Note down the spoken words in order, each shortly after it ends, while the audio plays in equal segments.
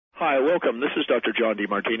Hi, welcome. This is Dr. John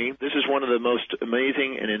DeMartini. This is one of the most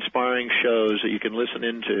amazing and inspiring shows that you can listen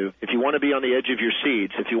into. If you want to be on the edge of your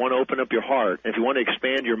seats, if you want to open up your heart, if you want to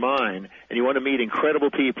expand your mind, and you want to meet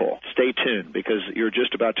incredible people, stay tuned because you're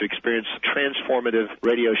just about to experience a transformative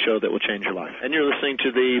radio show that will change your life. And you're listening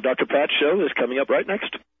to the Dr. Pat Show that's coming up right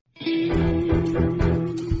next.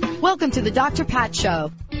 Welcome to the Dr. Pat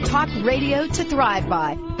Show. Talk radio to thrive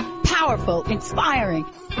by. Powerful, inspiring,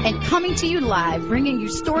 and coming to you live, bringing you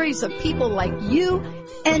stories of people like you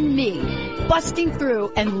and me, busting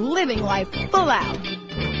through and living life full out.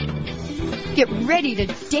 Get ready to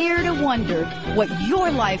dare to wonder what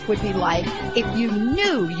your life would be like if you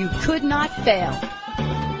knew you could not fail.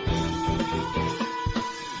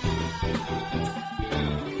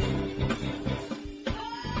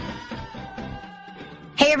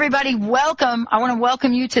 Hey, everybody, welcome. I want to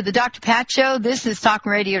welcome you to the Dr. Pat Show. This is Talk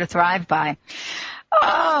Radio to Thrive By.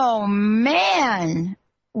 Oh, man,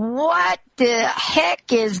 what the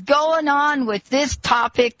heck is going on with this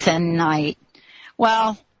topic tonight?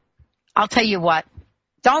 Well, I'll tell you what.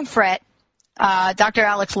 Don't fret. Dr.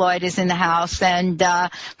 Alex Loyd is in the house, and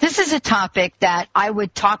this is a topic that I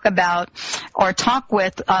would talk about or talk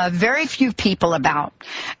with very few people about.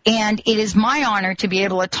 And it is my honor to be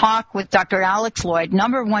able to talk with Dr. Alex Loyd,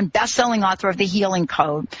 #1 best-selling author of The Healing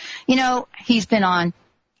Code. You know, he's been on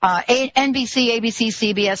NBC, ABC,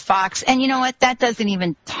 CBS, Fox, and you know what? That doesn't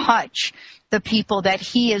even touch the people that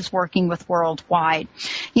he is working with worldwide.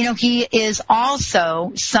 You know, he is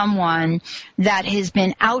also someone that has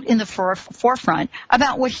been out in the forefront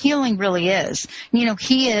about what healing really is. You know,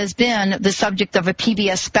 he has been the subject of a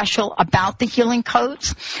PBS special about the healing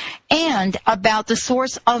codes and about the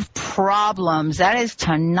source of problems. That is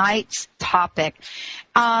tonight's topic.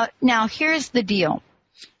 Now, here's the deal.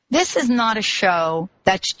 This is not a show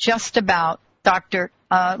that's just about Dr.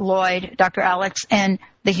 Loyd, Dr. Alex, and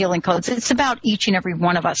the healing codes. It's about each and every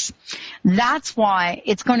one of us. That's why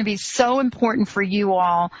it's going to be so important for you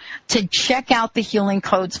all to check out the healing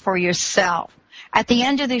codes for yourself. At the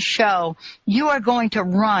end of this show, you are going to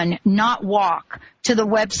run, not walk, to the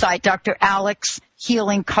website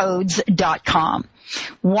dralexhealingcodes.com.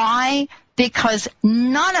 Why? Because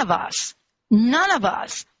none of us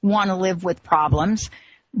want to live with problems.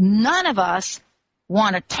 None of us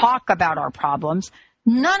want to talk about our problems.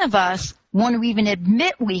 None of us want to even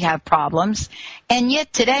admit we have problems. And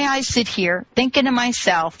yet today I sit here thinking to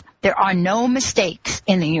myself, there are no mistakes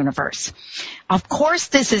in the universe. Of course,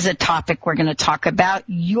 this is a topic we're going to talk about,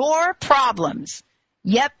 your problems.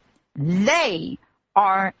 Yep, they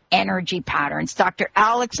are energy patterns. Dr.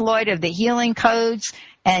 Alex Loyd of the Healing Codes,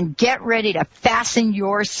 and get ready to fasten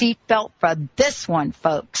your seatbelt for this one,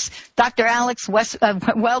 folks. Dr. Alex,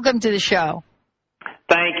 welcome to the show.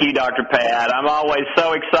 Thank you, Dr. Pat. I'm always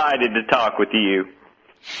so excited to talk with you.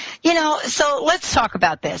 You know, so let's talk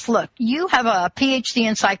about this. Look, you have a PhD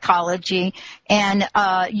in psychology, and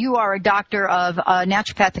you are a doctor of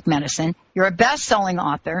naturopathic medicine. You're a best-selling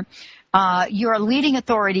author. You're a leading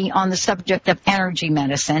authority on the subject of energy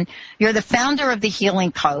medicine. You're the founder of the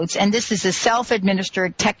Healing Codes, and this is a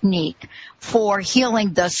self-administered technique for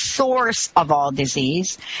healing the source of all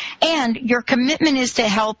disease. And your commitment is to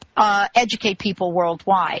help educate people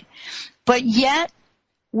worldwide. But yet,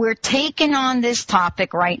 we're taking on this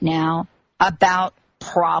topic right now about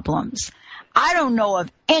problems. I don't know of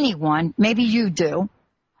anyone, maybe you do,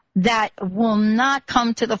 that will not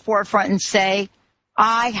come to the forefront and say,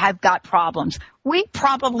 I have got problems. We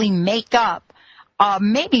probably make up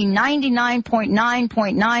maybe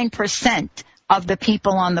 99.9% of the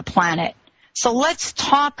people on the planet. So let's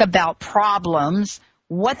talk about problems,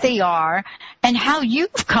 what they are, and how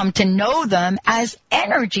you've come to know them as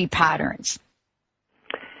energy patterns.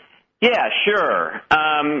 Yeah, sure.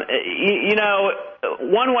 You know,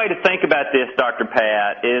 one way to think about this, Dr.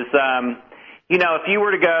 Pat, is you know, if you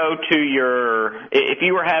were to go to if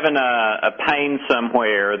you were having a pain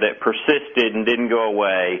somewhere that persisted and didn't go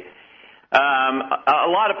away, a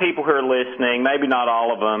lot of people who are listening, maybe not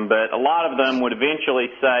all of them, but a lot of them would eventually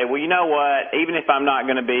say, well, you know what, even if I'm not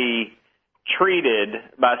going to be treated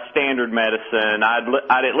by standard medicine,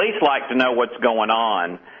 I'd at least like to know what's going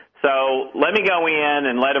on. So let me go in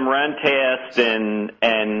and let them run tests and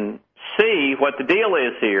see what the deal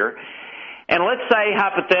is here. And let's say,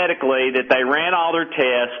 hypothetically, that they ran all their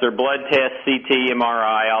tests, their blood tests, CT,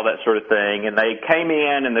 MRI, all that sort of thing, and they came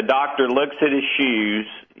in and the doctor looks at his shoes,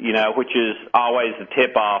 you know, which is always the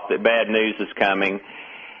tip-off that bad news is coming,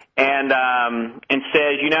 and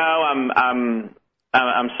says, you know,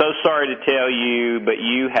 I'm so sorry to tell you, but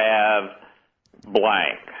you have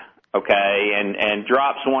blank, okay, and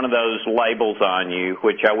drops one of those labels on you,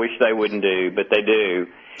 which I wish they wouldn't do, but they do.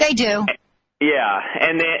 They do. Yeah,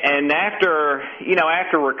 and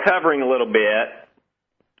after recovering a little bit,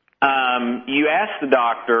 you ask the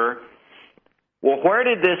doctor, well, where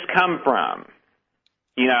did this come from?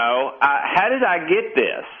 How did I get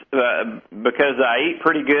this? Because I eat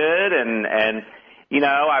pretty good, and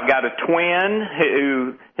I've got a twin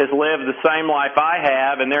who has lived the same life I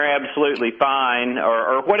have, and they're absolutely fine,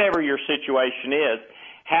 or whatever your situation is.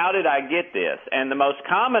 How did I get this? And the most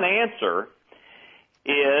common answer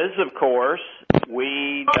is, of course,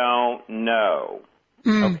 we don't know.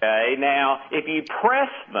 Okay? Now, if you press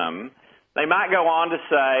them, they might go on to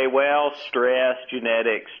say, well, stress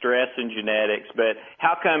and genetics, but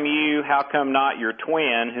how come not your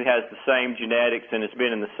twin who has the same genetics and has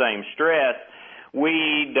been in the same stress?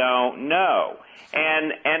 We don't know.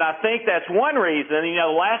 And I think that's one reason.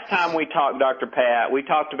 The last time we talked, Dr. Pat, we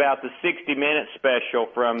talked about the 60-minute special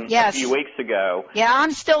from a few weeks ago. Yeah,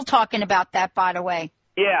 I'm still talking about that, by the way.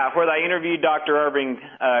 Yeah, where they interviewed Dr. Irving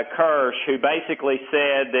Kirsch, who basically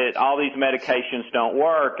said that all these medications don't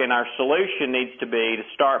work, and our solution needs to be to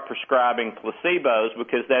start prescribing placebos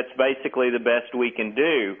because that's basically the best we can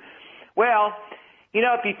do. Well,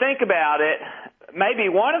 if you think about it, maybe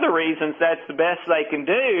one of the reasons that's the best they can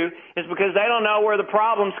do is because they don't know where the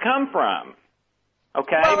problems come from.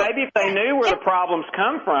 Okay? Well, maybe if they knew where the problems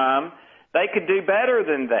come from, they could do better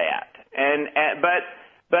than that.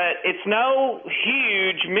 But it's no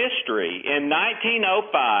huge mystery. In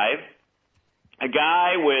 1905, a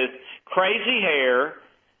guy with crazy hair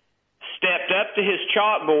stepped up to his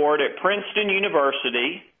chalkboard at Princeton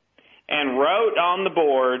University and wrote on the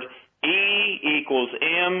board, E equals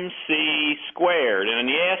MC squared. And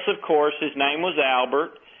yes, of course, his name was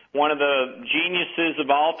Albert, one of the geniuses of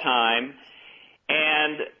all time.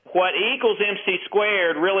 And what E equals MC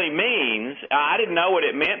squared really means, I didn't know what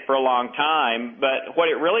it meant for a long time, but what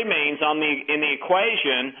it really means in the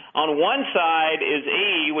equation, on one side is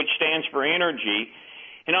E, which stands for energy,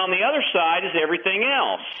 and on the other side is everything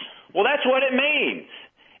else. Well, that's what it means.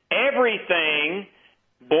 Everything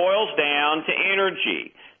boils down to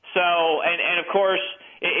energy. So, and of course,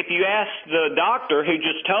 if you ask the doctor who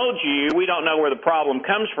just told you we don't know where the problem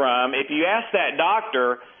comes from, if you ask that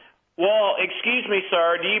doctor, well, excuse me,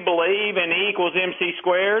 sir, do you believe in E equals MC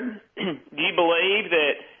squared? Do you believe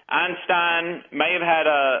that Einstein may have had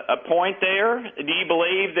a point there? Do you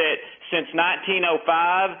believe that since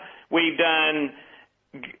 1905 we've done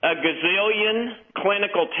a gazillion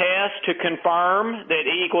clinical tests to confirm that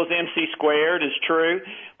E equals MC squared is true?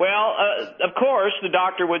 Well, of course, the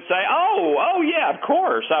doctor would say, oh, yeah, of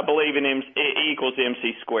course, I believe in E equals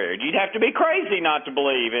MC squared. You'd have to be crazy not to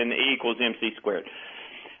believe in E equals MC squared.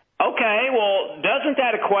 Okay, well, doesn't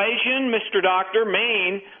that equation, Mr. Doctor,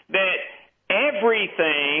 mean that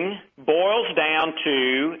everything boils down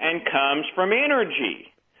to and comes from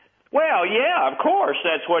energy? Well, yeah, of course,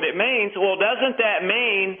 that's what it means. Well, doesn't that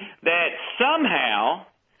mean that somehow,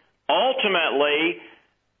 ultimately,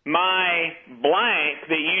 my blank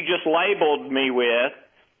that you just labeled me with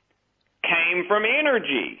came from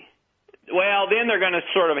energy? Well, then they're going to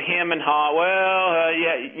sort of hem and haw.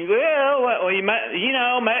 You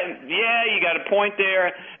got a point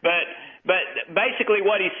there. But basically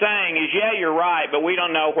what he's saying is, yeah, you're right, but we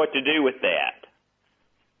don't know what to do with that.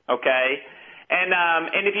 Okay?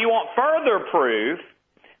 And if you want further proof,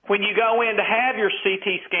 when you go in to have your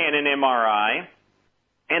CT scan and MRI,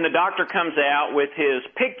 and the doctor comes out with his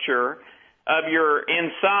picture of your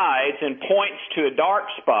insides and points to a dark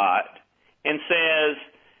spot and says,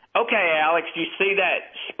 okay, Alex, do you see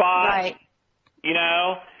that spot? Right.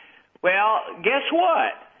 Well, guess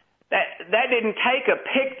what? That didn't take a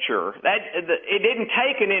picture. It didn't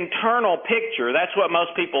take an internal picture. That's what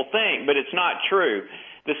most people think, but it's not true.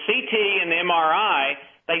 The CT and the MRI,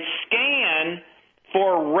 they scan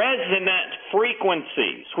for resonant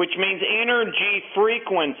frequencies, which means energy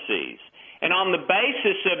frequencies. And on the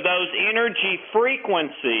basis of those energy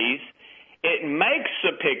frequencies, it makes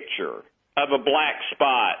a picture of a black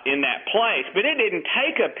spot in that place. But it didn't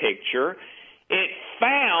take a picture. It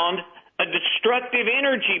found a destructive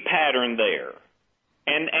energy pattern there.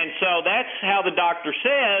 And so that's how the doctor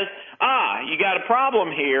says, you got a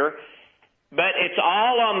problem here, but it's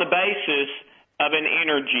all on the basis of an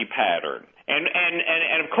energy pattern. And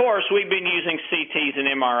of course, we've been using CTs and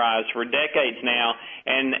MRIs for decades now,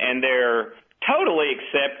 and they're totally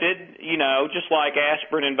accepted, just like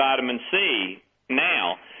aspirin and vitamin C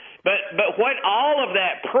now. But what all of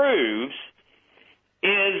that proves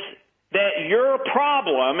is that your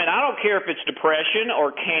problem, and I don't care if it's depression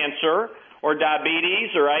or cancer or diabetes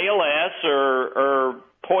or ALS or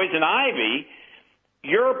poison ivy,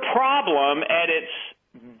 your problem at its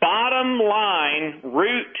bottom line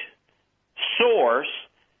root source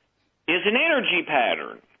is an energy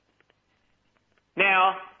pattern.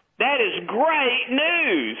 Now, that is great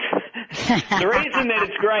news. The reason that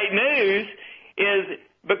it's great news is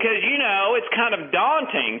because, you know, it's kind of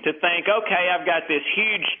daunting to think, okay, I've got this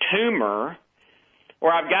huge tumor,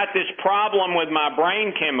 or I've got this problem with my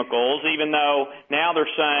brain chemicals, even though now they're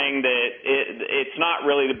saying that it's not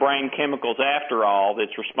really the brain chemicals after all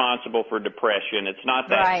that's responsible for depression. It's not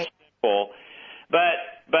that simple. But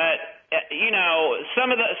you know,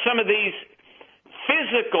 some of these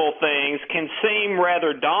physical things can seem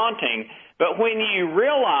rather daunting, but when you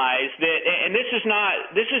realize that, and this is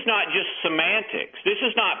not just semantics, this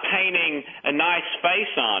is not painting a nice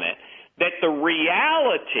face on it, that the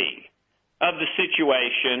reality of the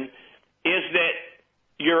situation is that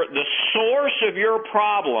the source of your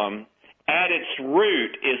problem at its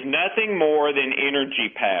root is nothing more than energy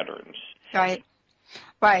patterns. Right.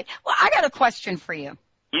 Well, I got a question for you.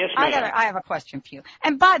 Yes, ma'am. I have a question for you.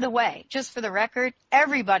 And by the way, just for the record,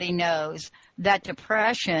 everybody knows that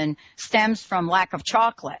depression stems from lack of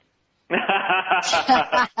chocolate.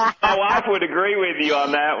 My wife would agree with you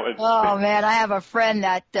on that one. Oh, man, I have a friend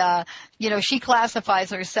that, she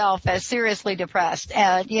classifies herself as seriously depressed,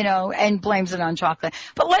 and blames it on chocolate.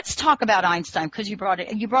 But let's talk about Einstein, because you brought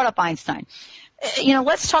up Einstein.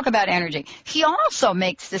 Let's talk about energy. He also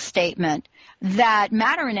makes the statement that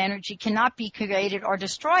matter and energy cannot be created or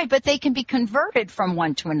destroyed, but they can be converted from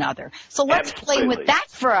one to another. So let's play with that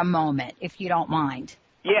for a moment, if you don't mind.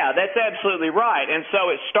 Yeah, that's absolutely right. And so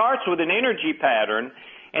it starts with an energy pattern,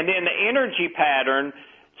 and then the energy pattern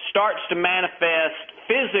starts to manifest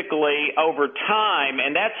physically over time,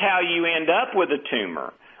 and that's how you end up with a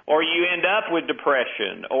tumor, or you end up with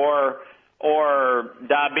depression, or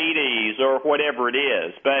diabetes, or whatever it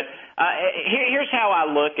is. But here's how I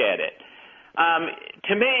look at it.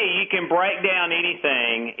 To me, you can break down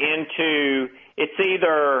anything into it's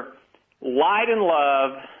either light and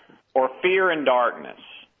love or fear and darkness.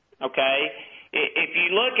 Okay? If you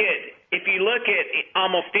look at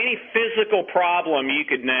almost any physical problem you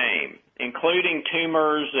could name, including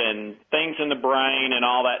tumors and things in the brain and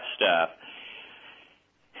all that stuff,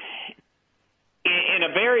 in a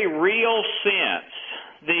very real sense,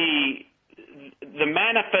 the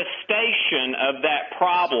manifestation of that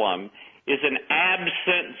problem is an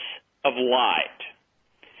absence of light.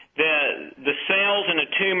 The cells in a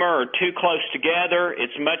tumor are too close together.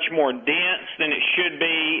 It's much more dense than it should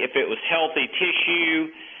be if it was healthy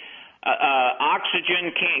tissue.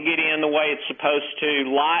 Oxygen can't get in the way it's supposed to.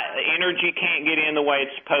 Energy can't get in the way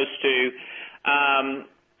it's supposed to.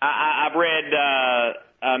 I've read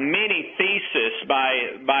many theses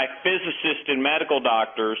by physicists and medical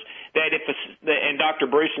doctors that and Dr.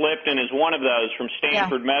 Bruce Lipton is one of those from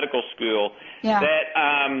Stanford Medical School, that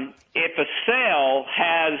if a cell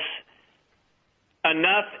has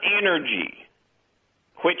enough energy,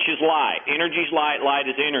 which is light, energy is light, light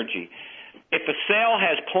is energy. If a cell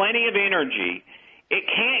has plenty of energy, it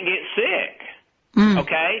can't get sick.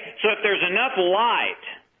 Okay? So if there's enough light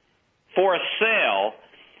for a cell,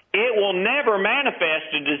 it will never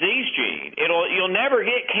manifest a disease gene. You'll never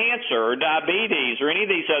get cancer or diabetes or any of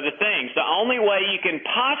these other things. The only way you can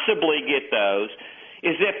possibly get those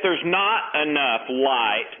is if there's not enough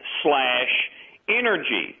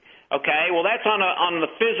light/energy. Okay? Well, that's on the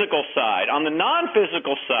physical side. On the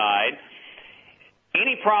non-physical side,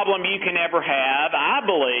 any problem you can ever have, I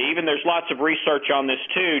believe, and there's lots of research on this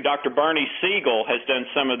too, Dr. Bernie Siegel has done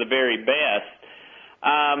some of the very best,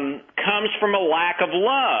 comes from a lack of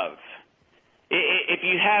love. If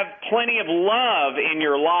you have plenty of love in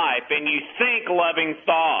your life and you think loving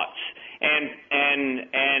thoughts and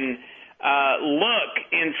look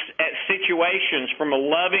at situations from a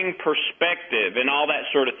loving perspective and all that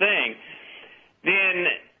sort of thing, then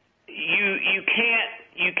you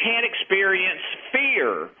can't experience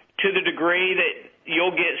fear to the degree that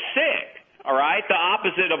you'll get sick. All right? The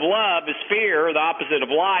opposite of love is fear. The opposite of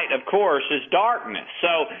light, of course, is darkness.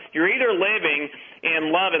 So you're either living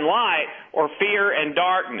in love and light or fear and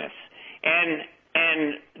darkness. And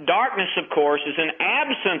darkness, of course, is an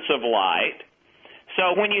absence of light.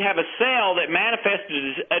 So when you have a cell that manifests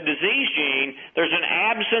a disease gene, there's an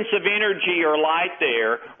absence of energy or light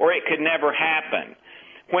there, or it could never happen.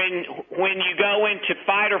 When you go into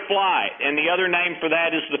fight or flight, and the other name for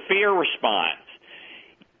that is the fear response,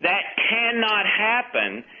 that cannot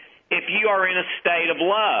happen if you are in a state of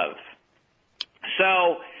love.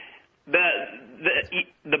 So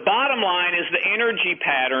the bottom line is the energy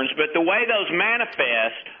patterns, but the way those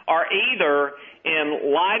manifest are either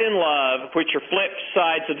in light and love, which are flip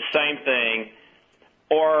sides of the same thing,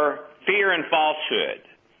 or fear and falsehood.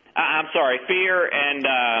 I'm sorry, fear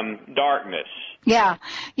and darkness. Yeah.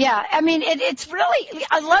 I mean, it's really,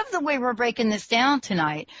 I love the way we're breaking this down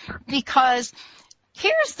tonight, because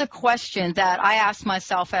here's the question that I asked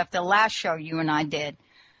myself after the last show you and I did.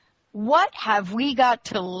 What have we got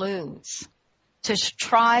to lose to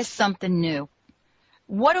try something new?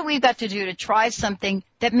 What do we got to do to try something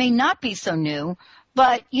that may not be so new,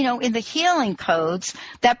 but, in the healing codes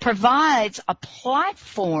that provides a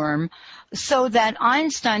platform so that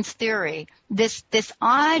Einstein's theory, this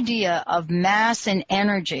idea of mass and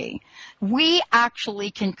energy, we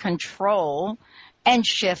actually can control and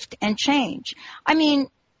shift and change. I mean,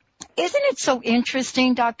 isn't it so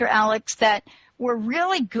interesting, Dr. Alex, that we're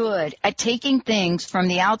really good at taking things from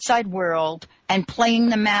the outside world and playing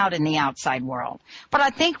them out in the outside world. But I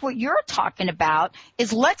think what you're talking about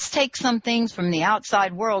is, let's take some things from the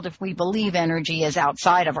outside world, if we believe energy is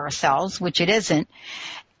outside of ourselves, which it isn't,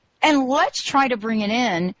 and let's try to bring it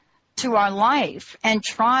in to our life and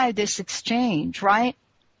try this exchange, right?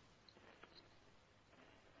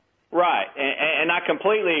 Right, and I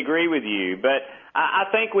completely agree with you, but I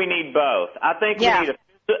think we need both. I think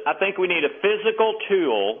we need a physical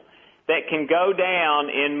tool that can go down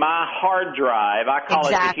in my hard drive, I call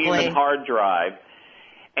it the human hard drive,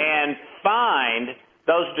 and find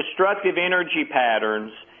those destructive energy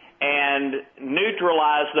patterns and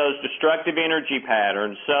neutralize those destructive energy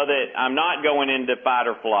patterns so that I'm not going into fight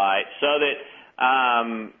or flight, so that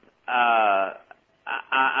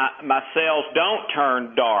my cells don't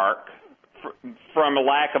turn dark from a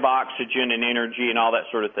lack of oxygen and energy and all that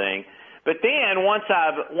sort of thing. But then once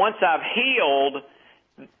I've healed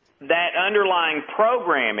that underlying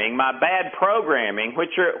programming, my bad programming,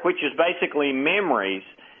 which is basically memories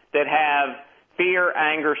that have fear,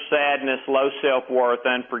 anger, sadness, low self-worth,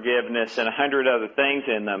 unforgiveness, and 100 other things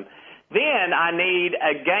in them, then I need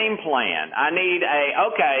a game plan. I need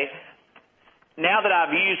now that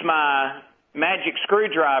I've used my magic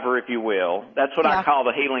screwdriver, if you will, that's what I call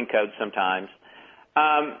the healing code sometimes.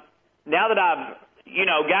 Now that I've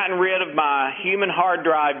gotten rid of my human hard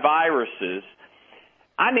drive viruses,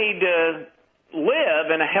 I need to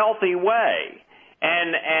live in a healthy way.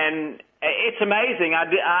 And it's amazing.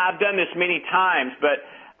 I've done this many times, but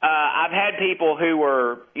I've had people who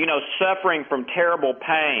were, suffering from terrible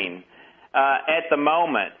pain at the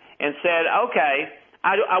moment and said, okay,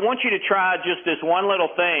 I want you to try just this one little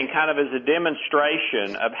thing kind of as a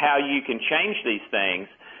demonstration of how you can change these things.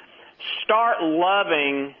 Start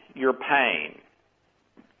loving your pain.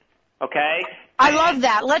 Okay? I love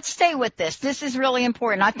that. Let's stay with this. This is really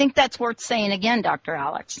important. I think that's worth saying again, Dr.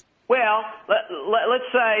 Alex. Well, let's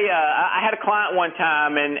say I had a client one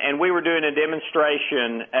time, and we were doing a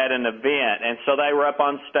demonstration at an event, and so they were up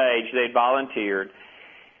on stage. They'd volunteered.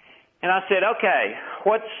 And I said, okay,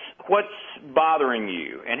 what's bothering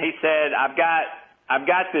you? And he said, I've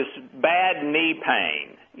got this bad knee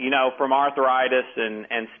pain, from arthritis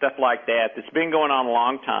and stuff like that that's been going on a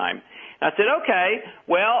long time. I said, okay,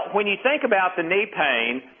 well, when you think about the knee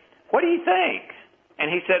pain, what do you think?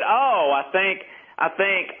 And he said, I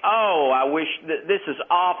wish this is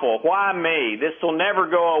awful. Why me? This will never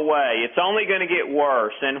go away. It's only going to get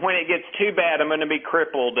worse. And when it gets too bad, I'm going to be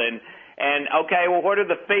crippled. And okay, well, what are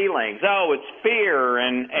the feelings? Oh, it's fear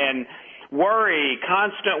and worry,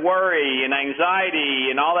 constant worry and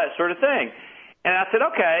anxiety and all that sort of thing. And I said,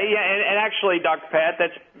 okay, yeah, and actually, Dr. Pat,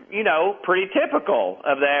 that's, pretty typical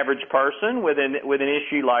of the average person with an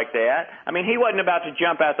issue like that. I mean, he wasn't about to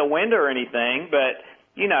jump out the window or anything, but,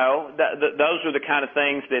 those are the kind of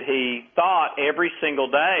things that he thought every single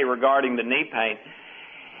day regarding the knee pain.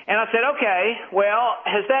 And I said, okay, well,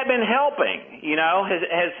 has that been helping?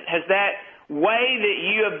 Has that way that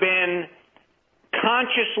you have been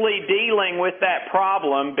consciously dealing with that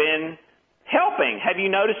problem been helping? Have you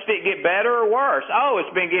noticed it get better or worse? Oh,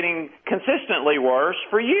 it's been getting consistently worse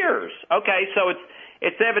for years. Okay, so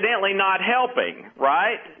it's evidently not helping,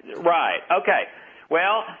 right? Right. Okay.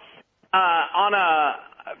 Well,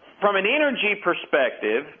 from an energy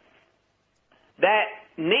perspective, that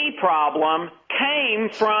knee problem came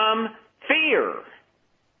from fear.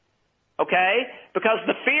 Okay? Because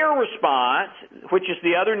the fear response, which is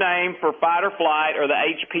the other name for fight or flight, or the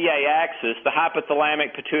HPA axis, the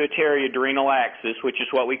hypothalamic pituitary adrenal axis, which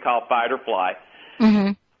is what we call fight or flight,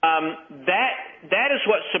 that is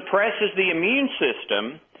what suppresses the immune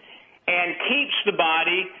system and keeps the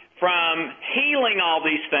body from healing all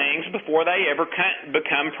these things before they ever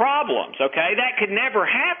become problems, okay? That could never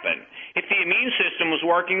happen if the immune system was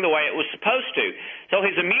working the way it was supposed to. So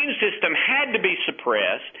his immune system had to be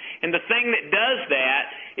suppressed, and the thing that does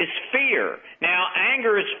that is fear. Now,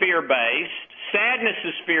 anger is fear-based, sadness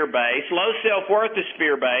is fear-based, low self-worth is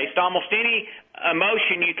fear-based, almost any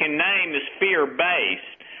emotion you can name is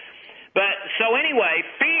fear-based. But so anyway,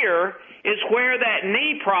 fear is where that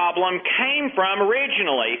knee problem came from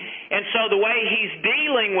originally. And so the way he's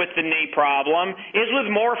dealing with the knee problem is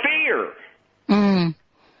with more fear.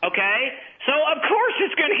 Okay? So of course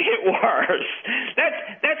it's going to get worse.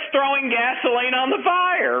 That's throwing gasoline on the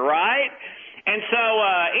fire, right? And so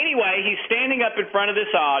anyway, he's standing up in front of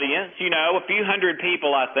this audience, a few hundred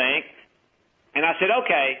people, I think. And I said,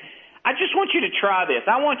 okay, I just want you to try this.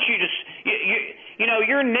 I want you to,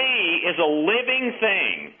 your knee is a living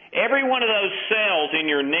thing. Every one of those cells in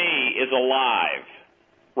your knee is alive,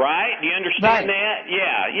 right? Do you understand that?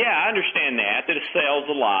 Yeah, I understand that a cell's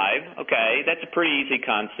alive. Okay, that's a pretty easy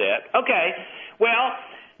concept. Okay, well,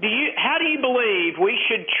 how do you believe we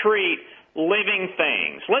should treat living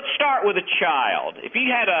things? Let's start with a child. If you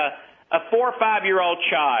had a 4 or 5-year-old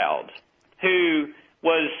child who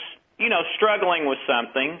was, struggling with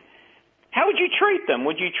something, how would you treat them?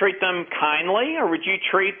 Would you treat them kindly, or would you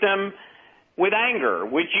treat them with anger?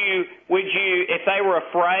 Would you, if they were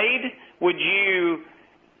afraid, would you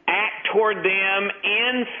act toward them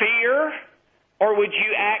in fear, or would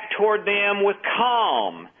you act toward them with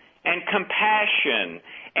calm and compassion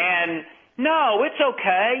and, no, it's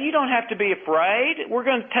okay, you don't have to be afraid, we're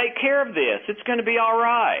going to take care of this, it's going to be all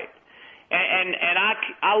right. And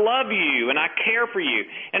I love you, and I care for you.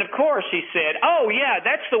 And, of course, he said, oh, yeah,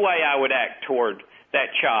 that's the way I would act toward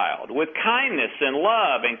that child, with kindness and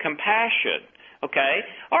love and compassion. Okay?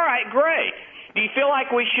 All right, great. Do you feel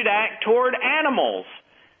like we should act toward animals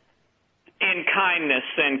in kindness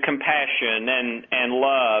and compassion and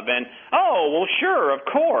love? And, oh, well, sure, of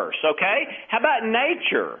course. Okay? How about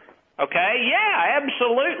nature? Okay? Yeah,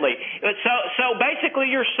 absolutely. So basically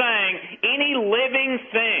you're saying any living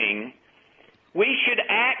thing, we should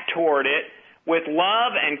act toward it with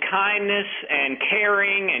love and kindness and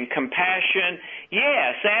caring and compassion.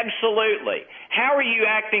 Yes, absolutely. How are you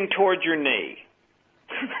acting toward your knee?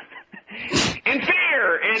 In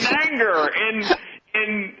fear, in anger, in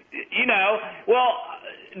well,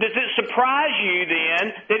 does it surprise you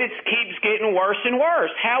then that it keeps getting worse and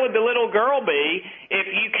worse? How would the little girl be if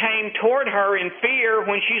you came toward her in fear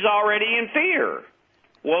when she's already in fear?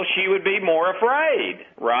 Well, she would be more afraid,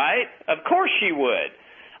 right? Of course she would.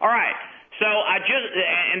 All right. So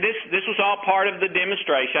this was all part of the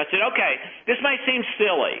demonstration. I said, okay, this may seem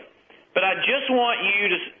silly, but I just want you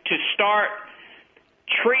to start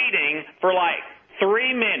treating for like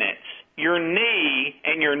 3 minutes your knee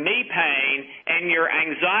and your knee pain and your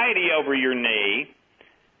anxiety over your knee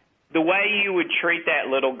the way you would treat that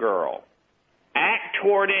little girl. Act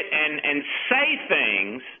toward it and say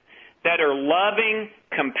things that are loving,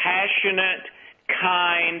 compassionate,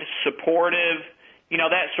 kind, supportive,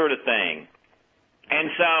 that sort of thing. And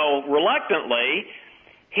so, reluctantly,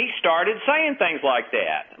 he started saying things like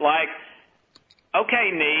that. Like,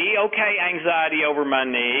 okay, knee, okay, anxiety over my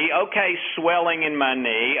knee, okay, swelling in my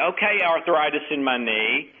knee, okay, arthritis in my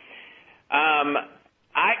knee.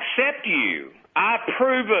 I accept you. I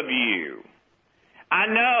approve of you. I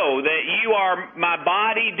know that you are my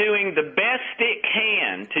body doing the best it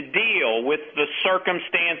can to deal with the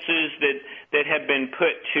circumstances that have been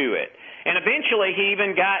put to it. And eventually he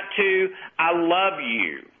even got to, I love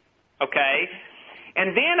you, okay?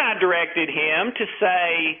 And then I directed him to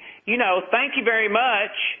say, thank you very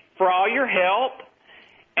much for all your help,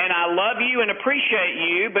 and I love you and appreciate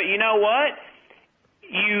you, but you know what?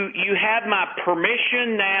 You have my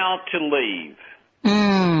permission now to leave.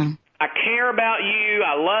 I care about you,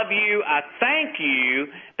 I love you, I thank you,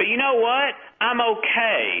 but you know what? I'm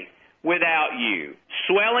okay without you.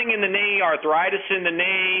 Swelling in the knee, arthritis in the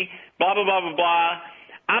knee, blah, blah, blah, blah, blah.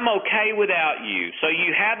 I'm okay without you. So you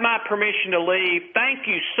have my permission to leave. Thank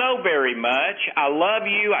you so very much. I love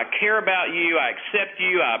you, I care about you, I accept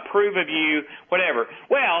you, I approve of you, whatever.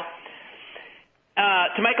 Well,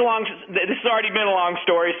 this has already been a long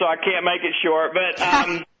story, so I can't make it short, but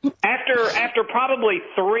after probably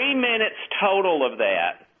 3 minutes total of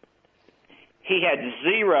that, he had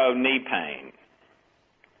 0 knee pain.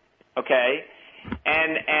 Okay?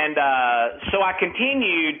 And so I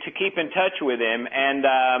continued to keep in touch with him, and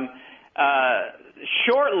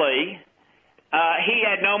shortly he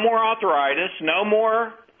had no more arthritis, no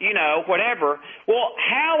more, whatever. Well,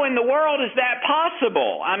 how in the world is that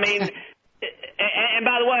possible? I mean, and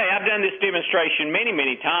by the way, I've done this demonstration many,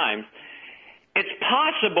 many times. It's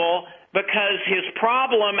possible because his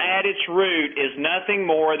problem at its root is nothing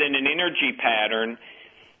more than an energy pattern,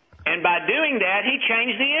 and by doing that, he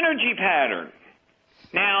changed the energy pattern.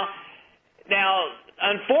 Now,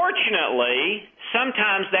 unfortunately,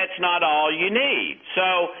 sometimes that's not all you need.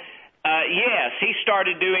 So, yes, he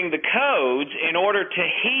started doing the codes in order to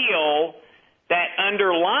heal that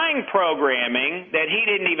underlying programming that he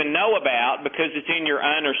didn't even know about because it's in your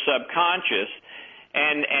un or subconscious.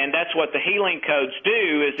 And that's what the healing codes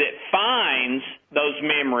do, is it finds those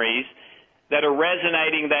memories that are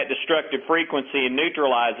resonating that destructive frequency and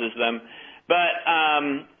neutralizes them. But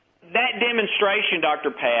that demonstration,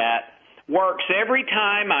 Dr. Pat, works every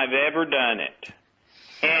time I've ever done it.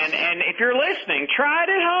 And if you're listening, try it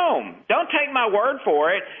at home. Don't take my word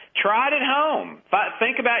for it. Try it at home.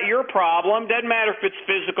 Think about your problem. Doesn't matter if it's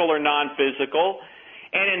physical or non-physical.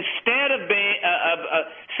 And instead of being,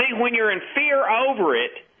 see, when you're in fear over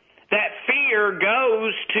it, that fear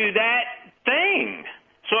goes to that thing.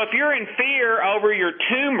 So if you're in fear over your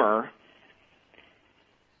tumor,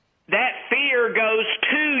 that fear goes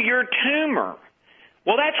to your tumor.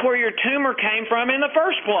 Well, that's where your tumor came from in the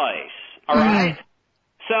first place. All right?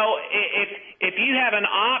 So if you have an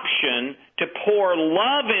option to pour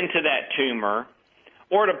love into that tumor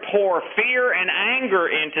or to pour fear and anger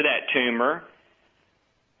into that tumor,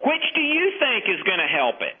 which do you think is going to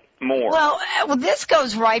help it more? Well, this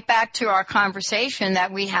goes right back to our conversation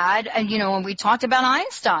that we had, when we talked about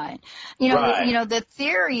Einstein. Right. The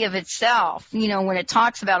theory of itself, when it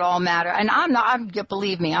talks about all matter, and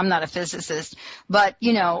believe me, I'm not a physicist, but,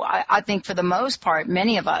 I think for the most part,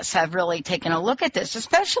 many of us have really taken a look at this,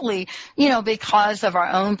 especially, because of our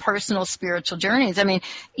own personal spiritual journeys. I mean,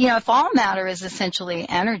 if all matter is essentially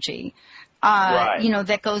energy, right.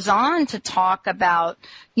 That goes on to talk about,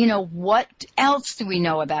 what else do we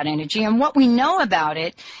know about energy? And what we know about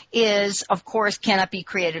it is, of course, cannot be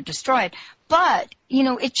created or destroyed. But,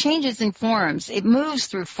 it changes in forms. It moves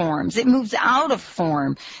through forms. It moves out of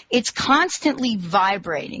form. It's constantly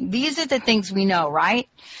vibrating. These are the things we know, right?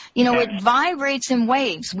 It vibrates in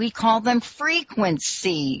waves. We call them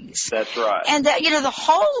frequencies. That's right. And, the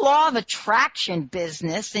whole law of attraction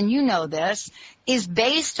business, and you know this, is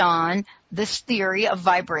based on this theory of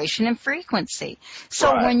vibration and frequency.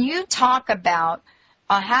 So right. when you talk about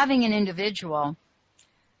having an individual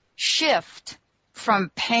shift from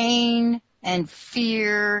pain and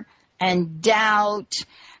fear and doubt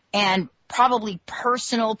and probably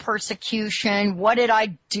personal persecution, what did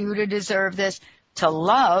I do to deserve this, to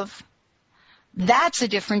love, that's a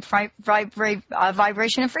different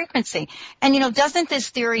vibration and frequency. And, doesn't this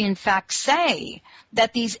theory, in fact, say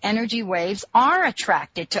that these energy waves are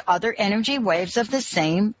attracted to other energy waves of the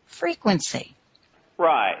same frequency?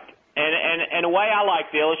 Right. And a way I like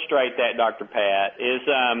to illustrate that, Dr. Pat, is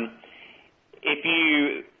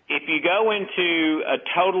if you go into a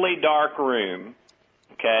totally dark room,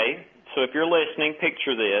 okay, so if you're listening,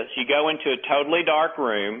 picture this. You go into a totally dark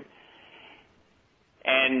room,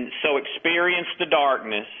 and so experience the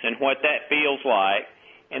darkness and what that feels like,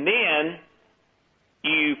 and then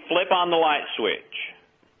you flip on the light switch,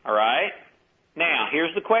 all right? Now,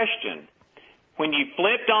 here's the question. When you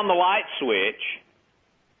flipped on the light switch,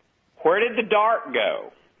 where did the dark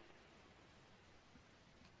go?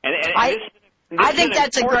 I think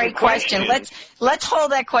that's a great question. Let's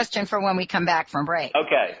hold that question for when we come back from break.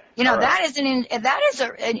 Okay. That is an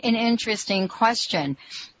interesting question.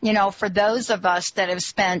 For those of us that have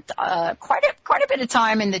spent quite a bit of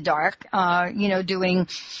time in the dark, doing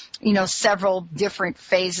several different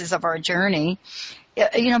phases of our journey.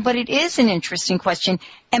 But it is an interesting question.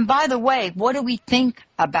 And by the way, what do we think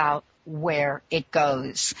about where it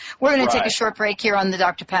goes? We're going to take a short break here on the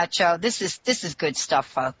Dr. Pat Show. This is good stuff,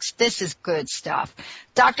 folks. This is good stuff.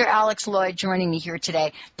 Dr. Alex Loyd joining me here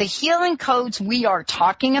today. The healing codes we are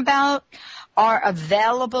talking about are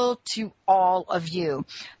available to all of you.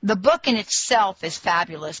 The book in itself is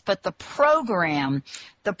fabulous, but the program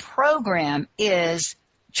is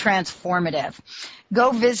transformative.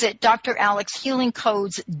 Go visit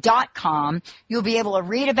dralexhealingcodes.com. You'll be able to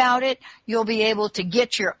read about it. You'll be able to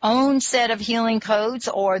get your own set of healing codes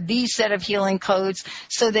or the set of healing codes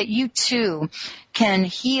so that you too can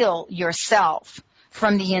heal yourself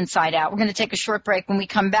from the inside out. We're going to take a short break. When we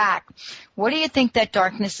come back, what do you think that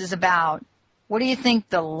darkness is about? What do you think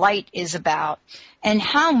the light is about? And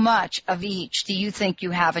how much of each do you think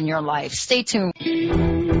you have in your life? Stay tuned.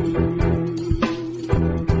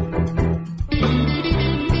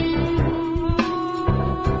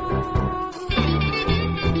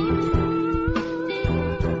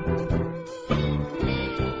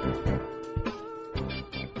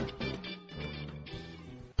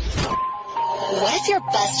 What if your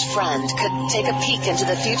best friend could take a peek into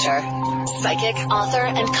the future? psychic, author,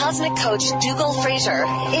 and cosmic coach Dougal Fraser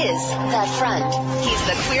is that friend. He's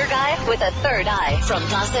the queer guy with a third eye. From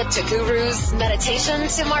gossip to gurus, meditation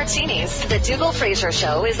to martinis, the Dougal Fraser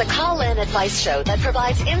Show is a call-in advice show that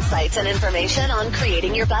provides insights and information on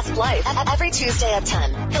creating your best life. Every Tuesday at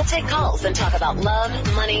 10, he'll take calls and talk about love,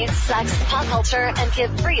 money, sex, pop culture, and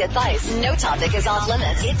give free advice. No topic is off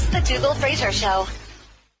limits. It's the Dougal Fraser Show.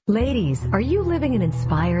 Ladies, are you living an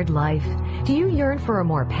inspired life? Do you yearn for a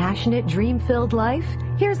more passionate, dream-filled life?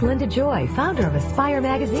 Here's Linda Joy, founder of Aspire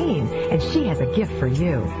Magazine, and she has a gift for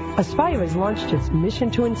you. Aspire has launched its Mission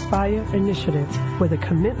to Inspire initiative with a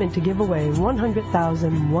commitment to give away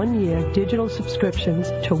 100,000 one-year digital subscriptions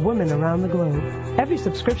to women around the globe. Every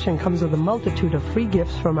subscription comes with a multitude of free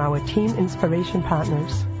gifts from our team inspiration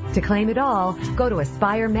partners. To claim it all, go to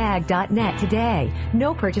aspiremag.net today.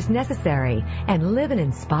 No purchase necessary. And live an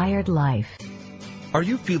inspired life. Are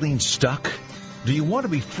you feeling stuck? Do you want to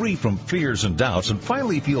be free from fears and doubts and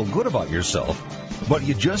finally feel good about yourself, but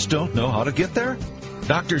you just don't know how to get there?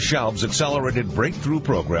 Dr. Schaub's Accelerated Breakthrough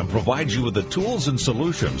Program provides you with the tools and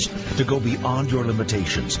solutions to go beyond your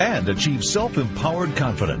limitations and achieve self-empowered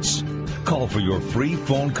confidence. Call for your free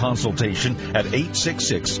phone consultation at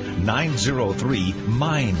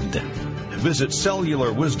 866-903-MIND. Visit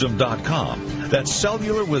cellularwisdom.com. That's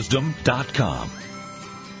cellularwisdom.com.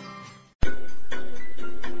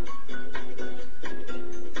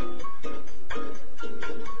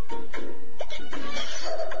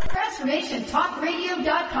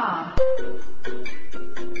 TransformationTalkRadio.com.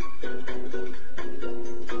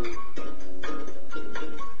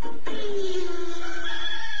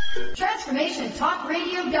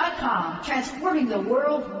 TransformationTalkRadio.com. Transforming the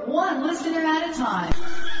world one listener at a time.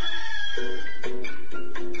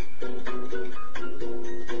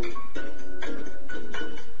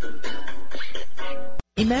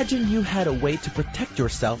 Imagine you had a way to protect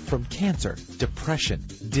yourself from cancer, depression,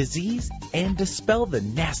 disease, and dispel the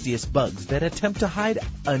nastiest bugs that attempt to hide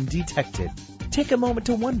undetected. Take a moment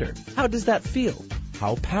to wonder, how does that feel?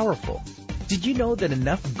 How powerful? Did you know that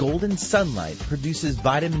enough golden sunlight produces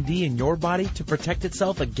vitamin D in your body to protect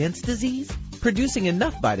itself against disease? Producing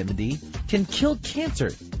enough vitamin D can kill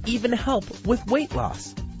cancer, even help with weight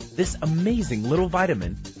loss. This amazing little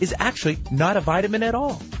vitamin is actually not a vitamin at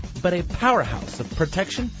all, but a powerhouse of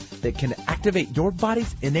protection that can activate your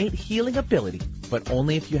body's innate healing ability, but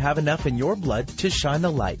only if you have enough in your blood to shine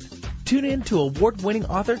the light. Tune in to award-winning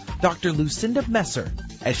author Dr. Lucinda Messer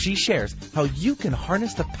as she shares how you can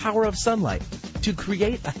harness the power of sunlight to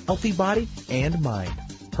create a healthy body and mind.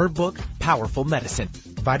 Her book, Powerful Medicine,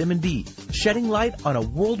 Vitamin D, Shedding Light on a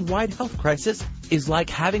Worldwide Health Crisis, is like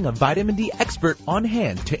having a vitamin D expert on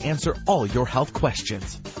hand to answer all your health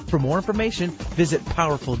questions. For more information, visit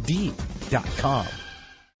PowerfulD.com.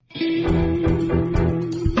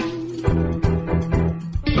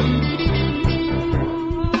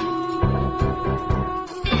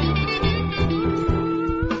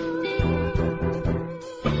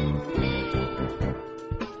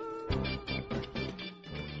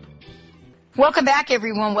 Welcome back,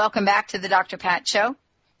 everyone. Welcome back to the Dr. Pat Show.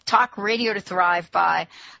 Talk Radio to Thrive by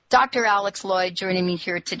Dr. Alex Loyd joining me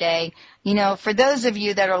here today. You know, for those of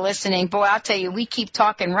you that are listening, boy, I'll tell you, we keep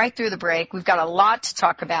talking right through the break. We've got a lot to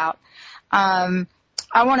talk about. I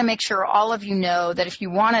want to make sure all of you know that if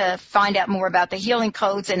you want to find out more about the healing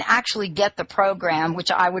codes and actually get the program,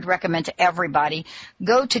 which I would recommend to everybody,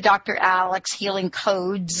 go to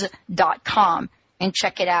dralexhealingcodes.com and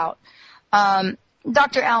check it out.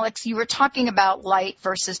 Dr. Alex, you were talking about light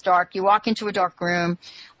versus dark. You walk into a dark room,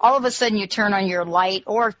 all of a sudden you turn on your light,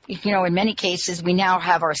 or, you know, in many cases we now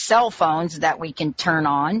have our cell phones that we can turn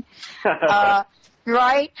on,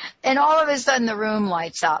 right? And all of a sudden the room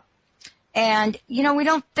lights up. And, you know, we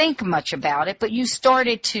don't think much about it, but you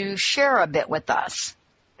started to share a bit with us.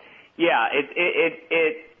 Yeah,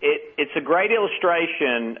 it's a great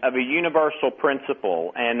illustration of a universal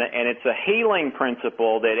principle, and it's a healing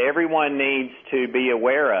principle that everyone needs to be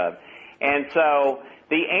aware of. And so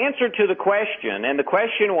the answer to the question, and the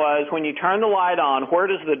question was, when you turn the light on, where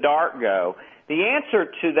does the dark go? The answer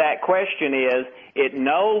to that question is, it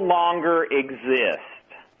no longer exists.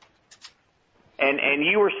 And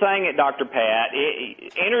you were saying it, Dr. Pat,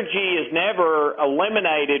 energy is never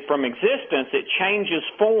eliminated from existence. It changes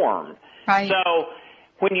form. Right. So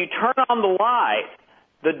when you turn on the light,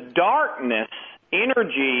 the darkness,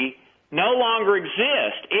 energy, no longer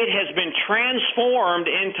exists. It has been transformed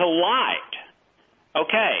into light.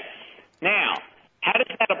 Okay. Now, how does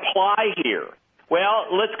that apply here? Well,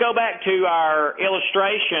 let's go back to our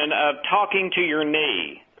illustration of talking to your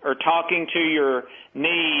knee, or talking to your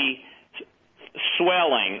knee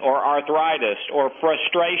swelling or arthritis or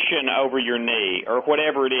frustration over your knee or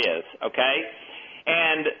whatever it is, okay?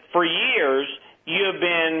 And for years, you have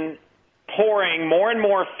been pouring more and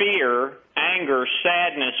more fear, anger,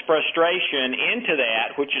 sadness, frustration into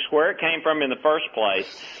that, which is where it came from in the first place.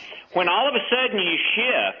 When all of a sudden you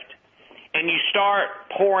shift and you start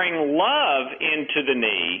pouring love into the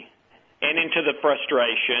knee and into the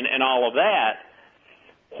frustration and all of that,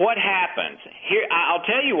 what happens? Here, I'll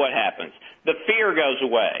tell you what happens. The fear goes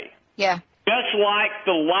away. Yeah. Just like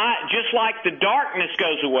the light, just like the darkness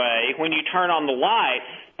goes away when you turn on the light,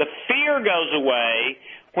 the fear goes away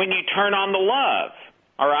when you turn on the love.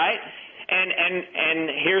 All right? And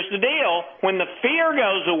here's the deal. When the fear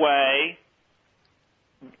goes away,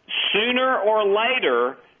 sooner or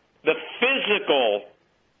later, the physical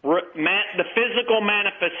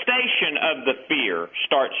manifestation of the fear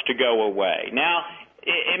starts to go away. Now,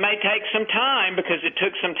 it may take some time because it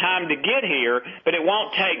took some time to get here, but it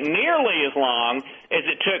won't take nearly as long as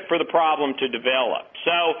it took for the problem to develop.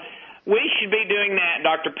 So we should be doing that,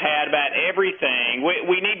 Dr. Pat, about everything.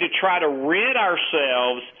 We need to try to rid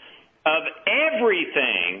ourselves of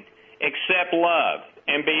everything except love.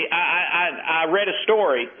 And I read a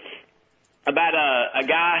story about a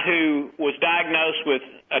guy who was diagnosed with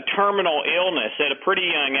a terminal illness at a pretty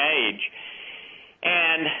young age.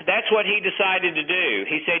 And that's what he decided to do.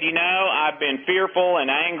 He said, I've been fearful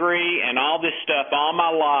and angry and all this stuff all my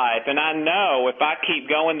life, and I know if I keep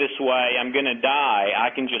going this way, I'm going to die.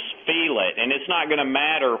 I can just feel it, and it's not going to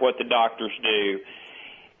matter what the doctors do.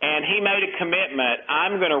 And he made a commitment,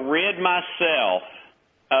 I'm going to rid myself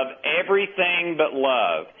of everything but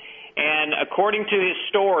love. And according to his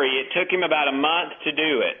story, it took him about a month to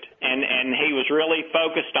do it, and he was really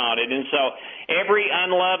focused on it. And so every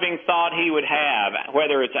unloving thought he would have,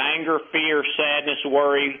 whether it's anger, fear, sadness,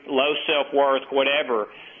 worry, low self-worth, whatever,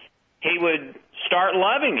 he would start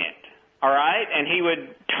loving it, all right? And he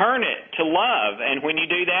would turn it to love. And when you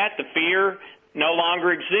do that, the fear no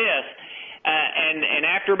longer exists. And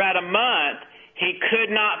after about a month, he could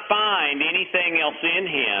not find anything else in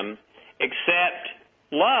him except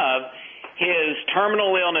love. His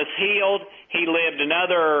terminal illness healed. He lived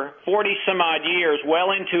another 40-some-odd years,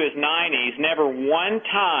 well into his 90s, never one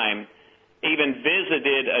time even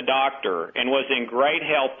visited a doctor, and was in great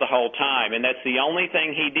health the whole time, and that's the only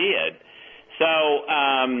thing he did. So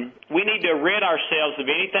we need to rid ourselves of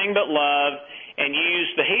anything but love and use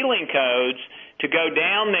the healing codes to go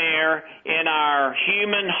down there in our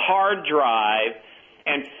human hard drive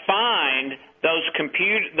and find those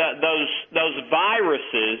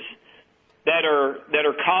viruses that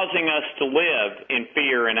are causing us to live in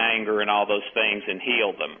fear and anger and all those things, and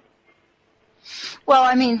heal them. Well,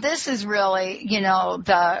 I mean, this is really,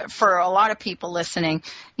 for a lot of people listening,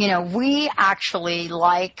 we actually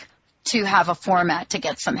like to have a format to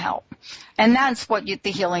get some help. And that's what the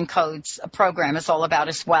Healing Codes program is all about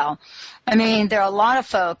as well. I mean, there are a lot of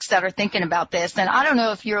folks that are thinking about this, and I don't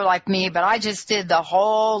know if you're like me, but I just did the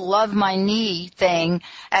whole love my knee thing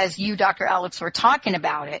as you, Dr. Alex, were talking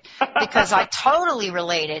about it, because I totally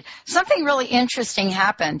related. Something really interesting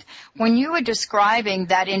happened when you were describing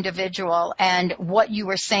that individual and what you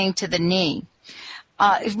were saying to the knee.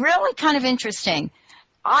 It's really kind of interesting.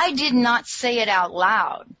 I did not say it out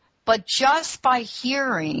loud, but just by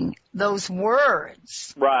hearing those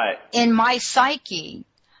words right in my psyche,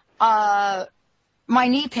 my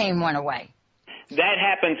knee pain went away. That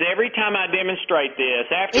happens every time I demonstrate this.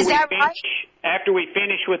 After we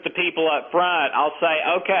finish with the people up front, I'll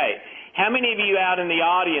say, okay, how many of you out in the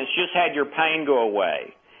audience just had your pain go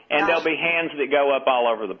away? And there'll be hands that go up all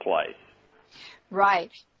over the place.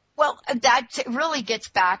 Right. Well, that really gets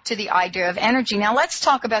back to the idea of energy. Now, let's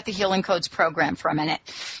talk about the Healing Codes program for a minute,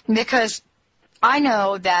 because I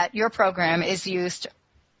know that your program is used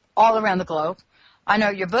all around the globe. I know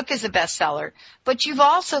your book is a bestseller, but you've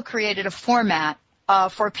also created a format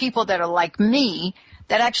for people that are like me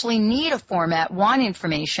that actually need a format, want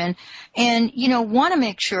information, and, want to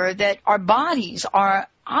make sure that our bodies are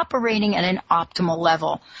operating at an optimal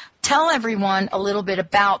level. Tell everyone a little bit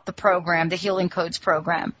about the program, the Healing Codes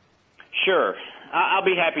program. Sure. I'll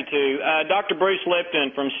be happy to. Dr. Bruce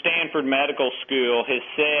Lipton from Stanford Medical School has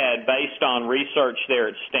said, based on research there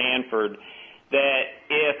at Stanford, that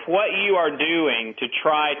if what you are doing to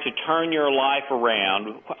try to turn your life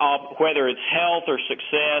around, whether it's health or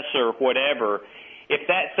success or whatever, if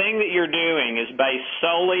that thing that you're doing is based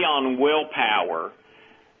solely on willpower,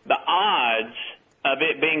 the odds of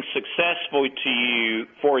it being successful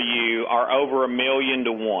for you are over 1,000,000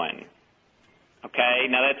 to 1. Okay,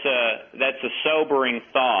 now that's a sobering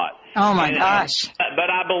thought. Oh my gosh! But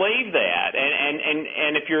I believe that,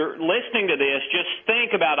 and if you're listening to this, just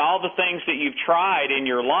think about all the things that you've tried in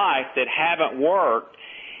your life that haven't worked,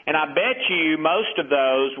 and I bet you most of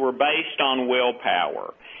those were based on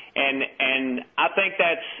willpower. And I think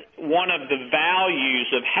that's one of the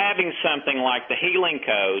values of having something like the healing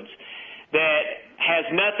codes that has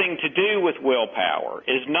nothing to do with willpower,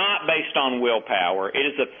 is not based on willpower. It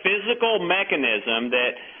is a physical mechanism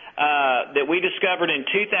that we discovered in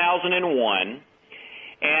 2001,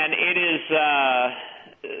 and it is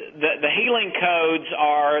the healing codes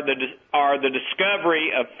are the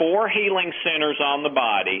discovery of 4 healing centers on the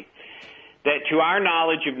body that, to our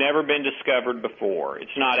knowledge, have never been discovered before.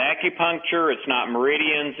 It's not acupuncture, it's not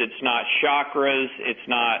meridians, it's not chakras, it's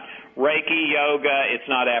not Reiki yoga, it's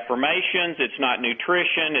not affirmations, it's not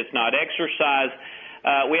nutrition, it's not exercise.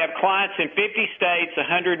 We have clients in 50 states,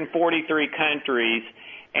 143 countries,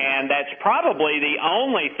 and that's probably the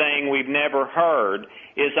only thing we've never heard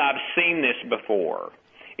is I've seen this before.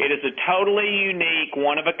 It is a totally unique,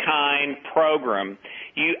 one-of-a-kind program.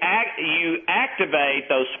 You activate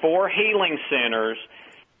those 4 healing centers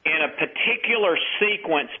in a particular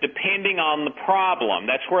sequence depending on the problem.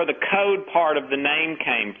 That's where the code part of the name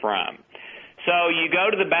came from. So you go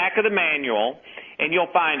to the back of the manual, and you'll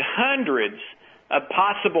find hundreds of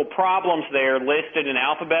possible problems there listed in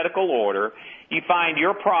alphabetical order. You find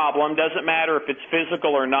your problem, doesn't matter if it's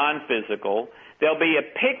physical or non-physical. There'll be a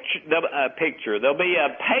picture. There'll be a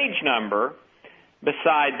page number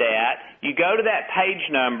beside that. You go to that page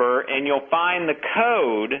number, and you'll find the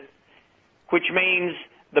code, which means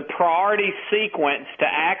the priority sequence to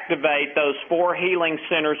activate those 4 healing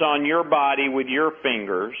centers on your body with your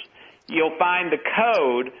fingers. You'll find the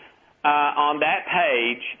code on that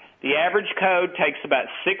page. The average code takes about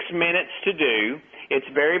 6 minutes to do. It's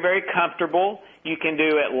very, very comfortable. You can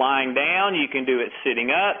do it lying down. You can do it sitting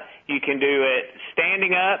up. You can do it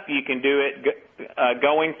standing up. You can do it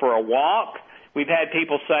going for a walk. We've had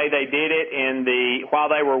people say they did it while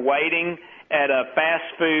they were waiting at a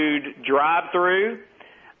fast food drive-through.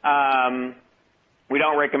 We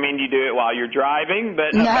don't recommend you do it while you're driving,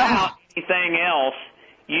 but about anything else,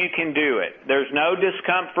 you can do it. There's no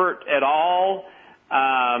discomfort at all.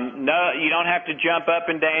 No, you don't have to jump up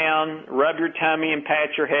and down, rub your tummy and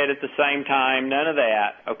pat your head at the same time. None of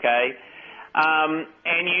that, okay?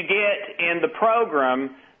 And you get in the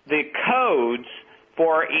program the codes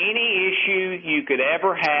for any issue you could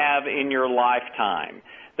ever have in your lifetime.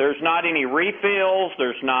 There's not any refills.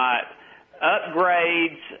 There's not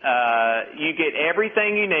upgrades. You get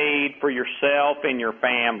everything you need for yourself and your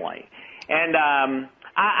family. And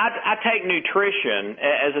I take nutrition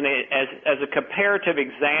as a comparative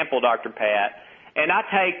example, Dr. Pat, and I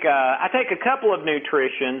take a couple of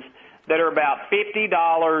nutritions that are about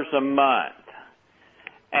 $50 a month.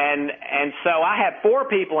 And so I have 4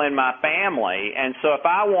 people in my family, and so if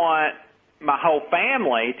I want my whole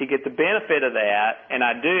family to get the benefit of that, and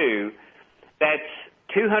I do, that's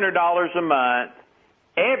 $200 a month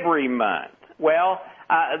every month. Well,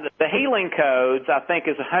 the healing codes, I think,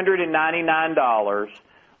 is $199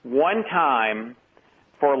 one time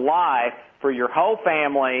for life for your whole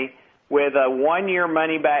family with a 1-year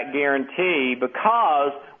money-back guarantee,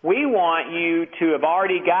 because we want you to have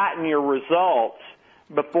already gotten your results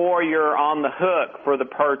before you're on the hook for the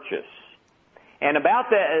purchase. And about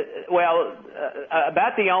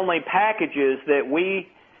the only packages that we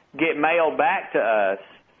get mailed back to us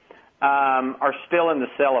are still in the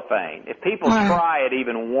cellophane. If people try it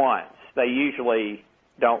even once, they usually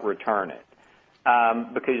don't return it,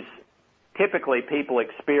 because typically people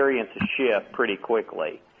experience a shift pretty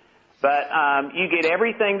quickly. But you get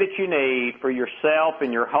everything that you need for yourself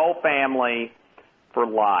and your whole family for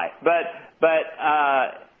life. But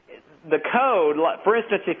the code, for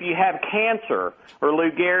instance, if you have cancer or Lou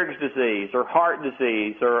Gehrig's disease or heart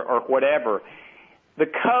disease or whatever, the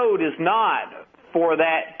code is not for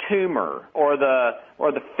that tumor or the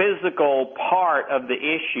physical part of the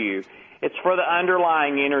issue. It's for the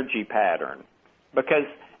underlying energy pattern, because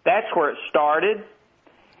that's where it started.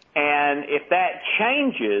 And if that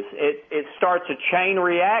changes, it starts a chain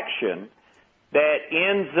reaction that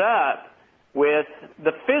ends up with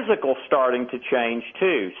the physical starting to change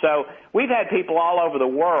too. So we've had people all over the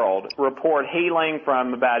world report healing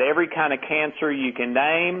from about every kind of cancer you can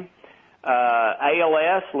name,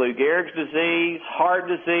 ALS, Lou Gehrig's disease, heart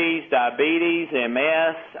disease, diabetes,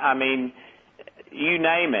 MS, I mean, you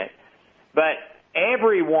name it. But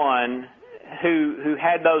everyone who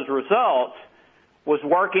had those results was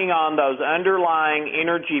working on those underlying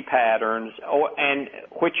energy patterns, and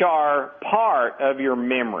which are part of your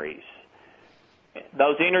memories.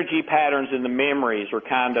 those energy patterns and the memories are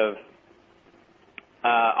kind of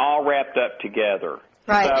all wrapped up together.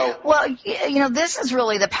 Right. So, well, this is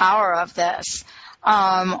really the power of this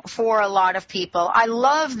for a lot of people. I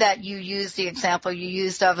love that you used the example you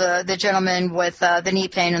used of the gentleman with the knee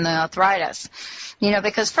pain and the arthritis,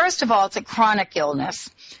 because first of all, it's a chronic illness.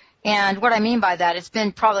 And what I mean by that, it's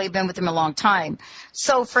probably been with him a long time.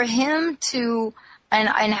 So for him to,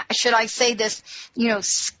 and should I say this,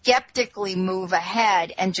 skeptically move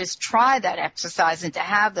ahead and just try that exercise and to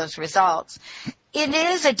have those results, it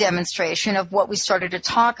is a demonstration of what we started to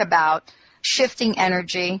talk about, shifting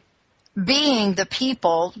energy, being the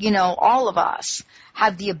people, all of us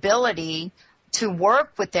have the ability to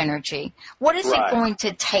work with energy. What is it going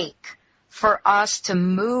to take for us to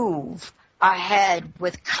move ahead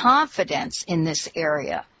with confidence in this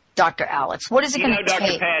area, Dr. Alex? What is it going to take?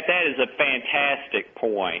 Dr. Pat, that is a fantastic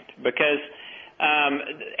point because,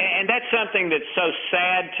 and that's something that's so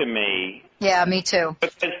sad to me. Yeah, me too.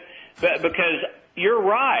 Because you're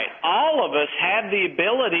right. All of us have the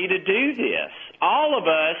ability to do this. All of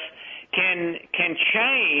us can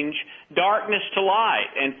change darkness to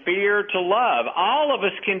light and fear to love. All of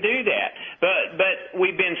us can do that. But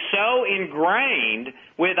we've been so ingrained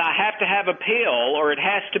with I have to have a pill or it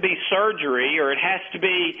has to be surgery or it has to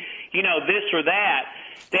be, this or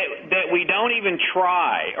that we don't even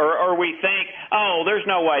try or we think, oh, there's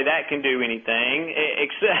no way that can do anything.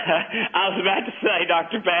 I was about to say,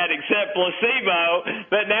 Dr. Pat, except placebo,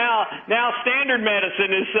 but now standard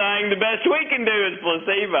medicine is saying the best we can do is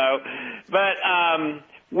placebo. But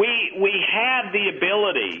we have the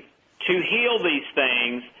ability to heal these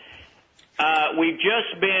things. We've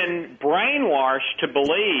just been brainwashed to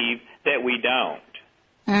believe that we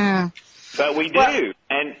don't. But we do. Well,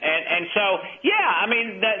 and so,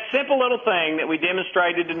 that simple little thing that we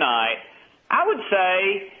demonstrated tonight, I would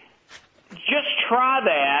say just try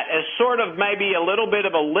that as sort of maybe a little bit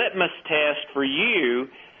of a litmus test for you.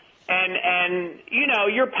 And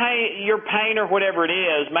your pain or whatever it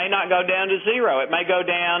is may not go down to 0. It may go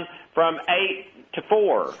down from 8 to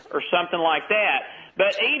 4 or something like that.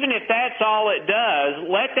 But even if that's all it does,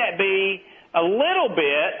 let that be a little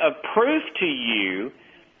bit of proof to you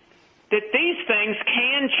that these things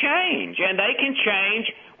can change, and they can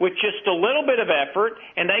change with just a little bit of effort,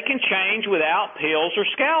 and they can change without pills or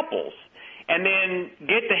scalpels. And then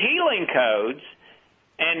get the healing codes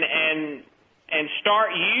and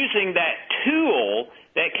start using that tool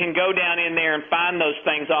that can go down in there and find those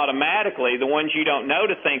things automatically, the ones you don't know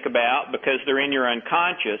to think about because they're in your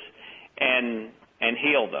unconscious, and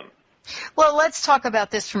heal them. Well, let's talk about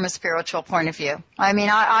this from a spiritual point of view. I mean,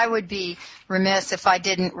 I would be remiss if I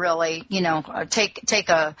didn't really, take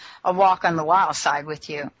a walk on the wild side with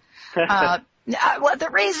you. Well, the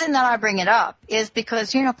reason that I bring it up is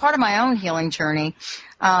because, part of my own healing journey,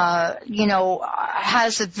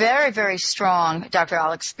 has a very, very strong, Dr.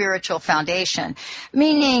 Alex, spiritual foundation,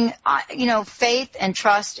 meaning, faith and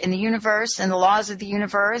trust in the universe and the laws of the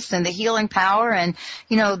universe and the healing power. And,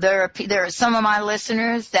 there are some of my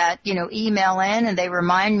listeners that, email in and they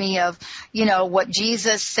remind me of, what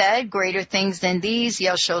Jesus said, greater things than these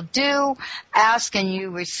you shall do, ask and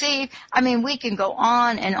you receive. I mean, we can go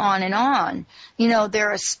on and on and on.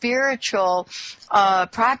 There are spiritual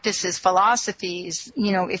practices, philosophies,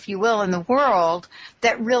 if you will, in the world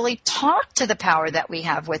that really talk to the power that we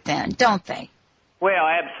have within, don't they? Well,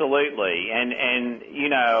 absolutely. And you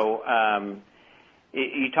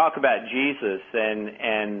talk about Jesus,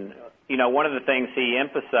 and one of the things he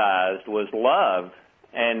emphasized was love,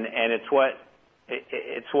 and it's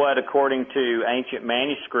what according to ancient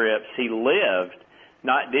manuscripts he lived,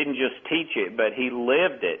 didn't just teach it, but he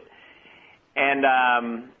lived it. And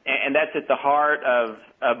that's at the heart of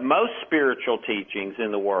most spiritual teachings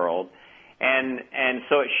in the world. And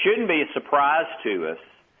so it shouldn't be a surprise to us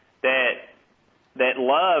that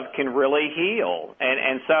love can really heal.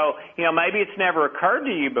 And so, maybe it's never occurred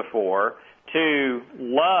to you before to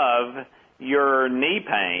love your knee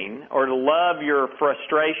pain or to love your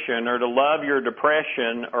frustration or to love your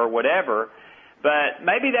depression or whatever. But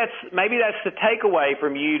maybe that's the takeaway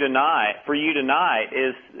from you tonight. For you tonight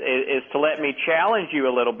is to let me challenge you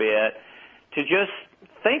a little bit to just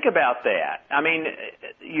think about that. I mean,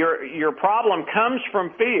 your problem comes from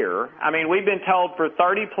fear. I mean, we've been told for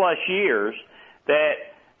 30 plus years that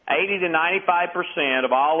 80 to 95%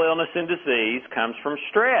 of all illness and disease comes from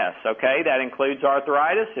stress. Okay, that includes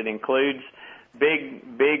arthritis. It includes the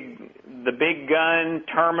big gun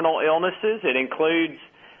terminal illnesses. It includes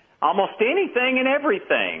almost anything and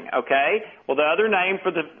everything, okay? Well, the other name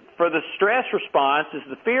for the stress response is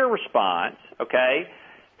the fear response, okay?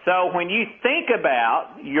 So when you think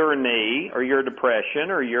about your knee or your depression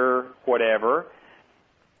or your whatever,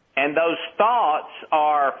 and those thoughts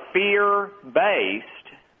are fear-based,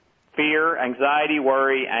 fear, anxiety,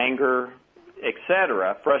 worry, anger,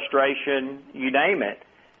 etc., frustration, you name it,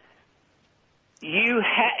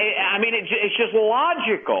 it's just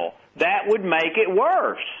logical. That would make it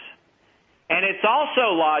worse. And it's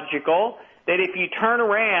also logical that if you turn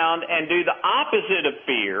around and do the opposite of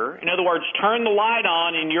fear, in other words, turn the light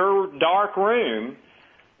on in your dark room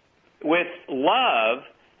with love,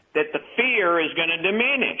 that the fear is going to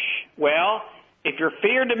diminish. Well, if your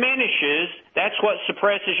fear diminishes, that's what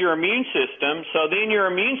suppresses your immune system, so then your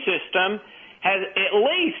immune system at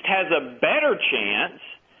least has a better chance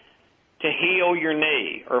to heal your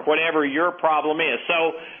knee or whatever your problem is.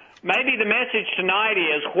 So maybe the message tonight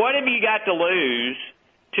is, what have you got to lose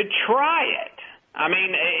to try it? I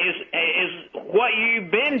mean, is what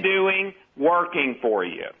you've been doing working for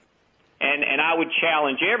you? And I would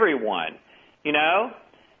challenge everyone,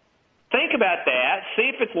 think about that. See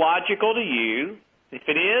if it's logical to you. If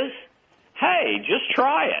it is, hey, just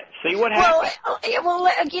try it. See what happens. Well,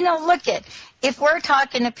 look at, if we're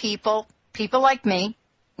talking to people like me,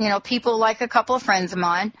 people like a couple of friends of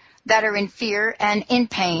mine that are in fear and in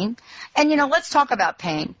pain. And, let's talk about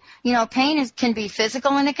pain. Pain can be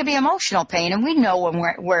physical and it can be emotional pain. And we know when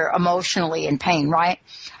we're emotionally in pain, right?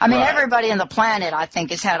 I mean, Everybody on the planet, I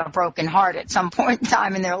think, has had a broken heart at some point in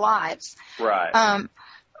time in their lives. Right.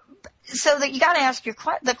 So that you got to ask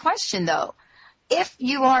the question, though. If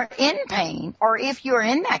you are in pain or if you're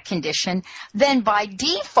in that condition, then by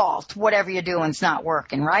default, whatever you're doing is not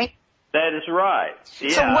working, right? That is right.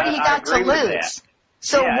 Yeah, so what do you got to lose?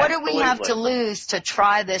 So yeah, what do we absolutely. have to lose to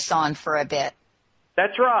try this on for a bit?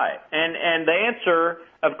 That's right. And the answer,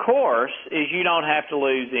 of course, is you don't have to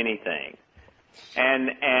lose anything.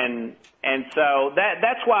 And so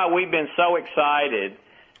that's why we've been so excited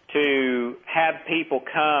to have people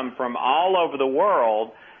come from all over the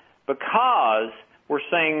world, because we're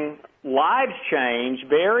seeing lives change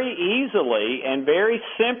very easily and very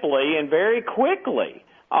simply and very quickly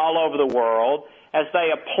all over the world as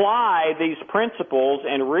they apply these principles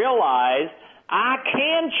and realize, I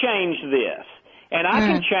can change this, and I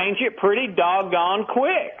can change it pretty doggone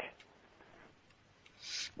quick.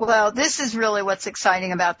 Well, this is really what's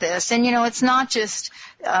exciting about this. And, it's not just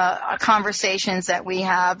conversations that we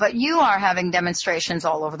have, but you are having demonstrations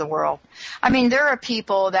all over the world. I mean, there are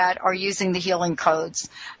people that are using the healing codes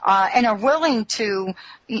and are willing to,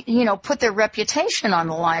 put their reputation on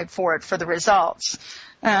the line for the results.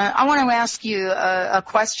 I want to ask you a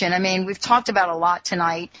question. I mean, we've talked about a lot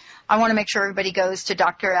tonight. I want to make sure everybody goes to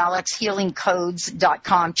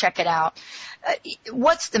dralexhealingcodes.com. Check it out.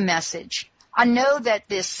 What's the message? I know that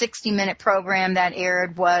this 60-minute program that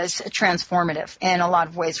aired was transformative in a lot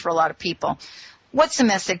of ways for a lot of people. What's the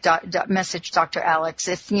message, Dr. Alex,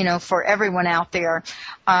 if, for everyone out there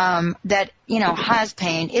that, has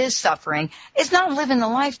pain, is suffering, is not living the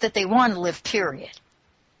life that they want to live, period?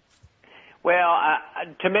 Well,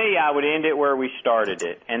 to me, I would end it where we started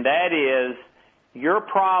it, and that is your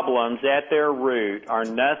problems at their root are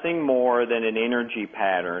nothing more than an energy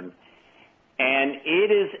pattern. And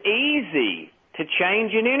it is easy to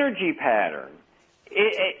change an energy pattern.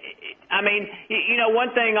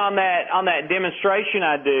 One thing on that demonstration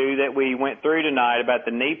I do that we went through tonight about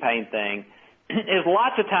the knee pain thing is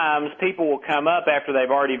lots of times people will come up after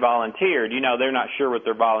they've already volunteered. They're not sure what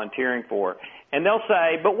they're volunteering for. And they'll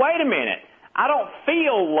say, but wait a minute, I don't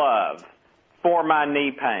feel love for my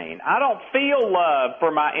knee pain. I don't feel love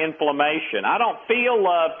for my inflammation. I don't feel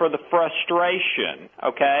love for the frustration,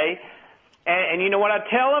 okay? And you know what I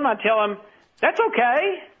tell them? I tell them, that's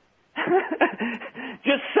okay.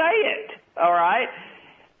 Just say it, all right?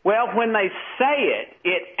 Well, when they say it,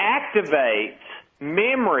 it activates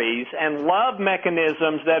memories and love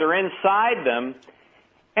mechanisms that are inside them,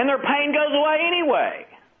 and their pain goes away anyway.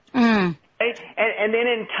 Okay? And then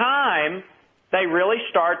in time, they really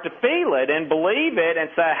start to feel it and believe it and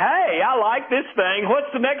say, hey, I like this thing.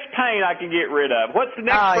 What's the next pain I can get rid of? What's the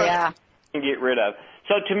next frustration I can get rid of?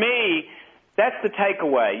 So to me, that's the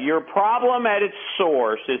takeaway. Your problem at its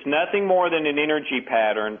source is nothing more than an energy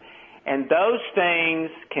pattern, and those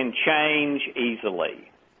things can change easily.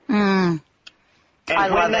 And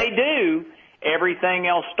when they do, everything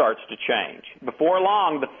else starts to change. Before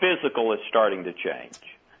long, the physical is starting to change.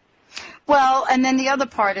 Well, and then the other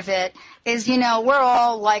part of it is, we're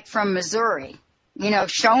all like from Missouri,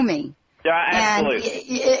 show me. Yeah,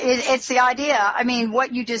 absolutely. And it's the idea. I mean,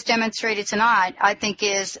 what you just demonstrated tonight, I think,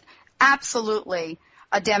 is absolutely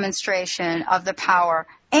a demonstration of the power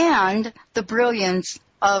and the brilliance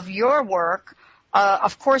of your work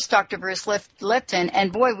of course, Dr. Bruce Lipton.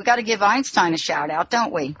 And, boy, we got to give Einstein a shout-out,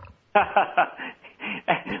 don't we?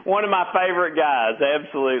 One of my favorite guys,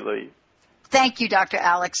 absolutely. Thank you, Dr.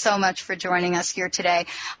 Alex, so much for joining us here today.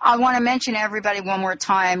 I want to mention to everybody one more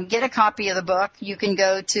time, get a copy of the book. You can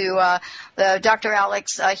go to Dr.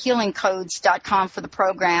 Alex, healingcodes.com for the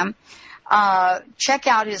program. Check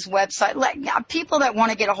out his website. People that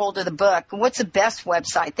want to get a hold of the book, what's the best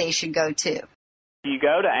website they should go to? You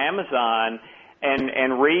go to Amazon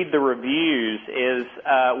and read the reviews.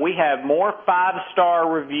 We have more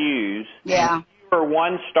 5-star reviews and fewer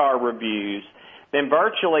 1-star reviews than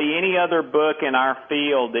virtually any other book in our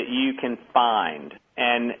field that you can find.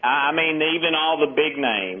 And I mean, even all the big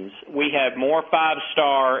names, we have more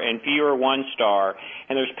 5-star and fewer 1-star.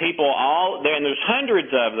 And there's people all there, and there's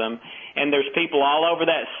hundreds of them, and there's people all over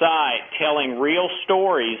that site telling real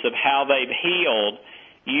stories of how they've healed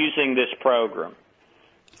using this program.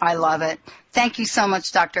 I love it. Thank you so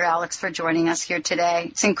much, Dr. Alex, for joining us here today.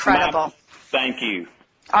 It's incredible. Thank you.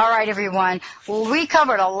 All right, everyone. Well, we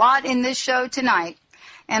covered a lot in this show tonight,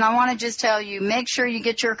 and I want to just tell you, make sure you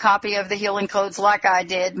get your copy of the Healing Codes like I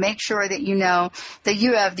did. Make sure that you know that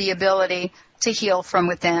you have the ability to heal from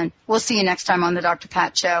within. We'll see you next time on the Dr.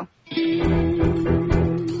 Pat Show.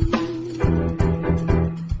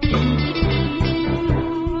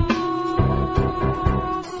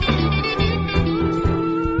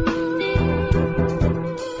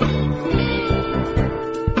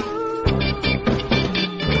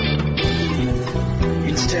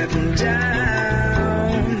 Stepping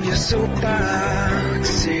down your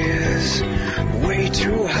soapbox is way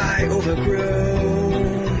too high, overgrown.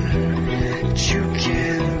 You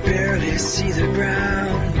can barely see the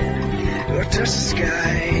ground or touch the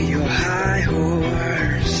sky. Your high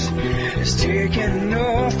horse is taken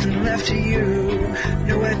off and left to you,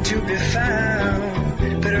 nowhere to be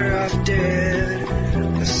found. Better off dead,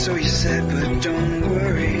 or so you said, but don't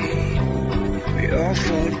worry, we all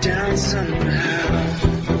fall down somehow.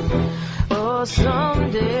 Oh,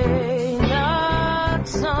 someday, not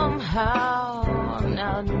somehow,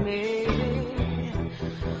 not me.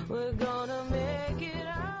 We're gonna make it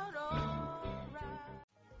out all right.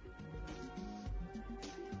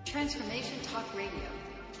 Transformation Talk Radio,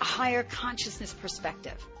 a higher consciousness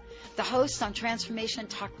perspective. The hosts on Transformation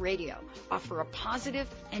Talk Radio offer a positive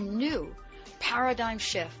and new paradigm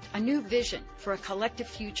shift, a new vision for a collective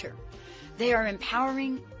future. They are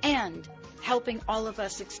empowering and helping all of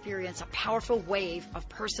us experience a powerful wave of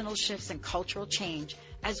personal shifts and cultural change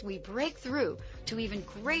as we break through to even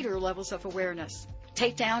greater levels of awareness.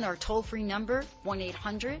 Take down our toll-free number,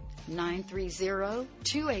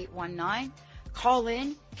 1-800-930-2819. Call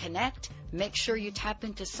in, connect, make sure you tap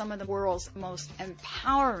into some of the world's most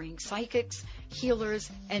empowering psychics, healers,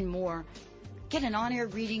 and more. Get an on-air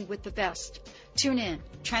reading with the best. Tune in,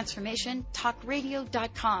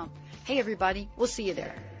 transformationtalkradio.com. Hey, everybody, we'll see you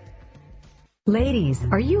there. Ladies,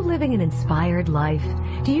 are you living an inspired life?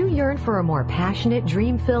 Do you yearn for a more passionate,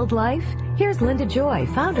 dream-filled life? Here's Linda Joy,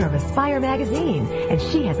 founder of Aspire Magazine, and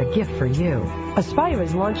she has a gift for you. Aspire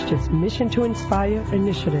has launched its Mission to Inspire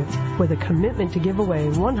initiative with a commitment to give away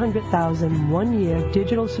 100,000 one-year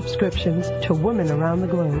digital subscriptions to women around the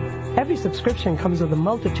globe. Every subscription comes with a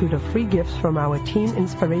multitude of free gifts from our Team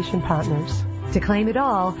Inspiration partners. To claim it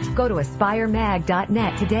all, go to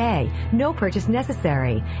aspiremag.net today. No purchase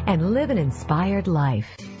necessary. And live an inspired life.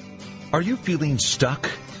 Are you feeling stuck?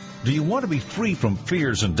 Do you want to be free from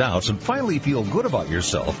fears and doubts and finally feel good about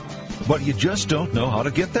yourself, but you just don't know how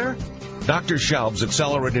to get there? Dr. Schaub's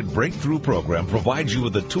Accelerated Breakthrough Program provides you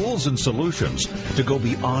with the tools and solutions to go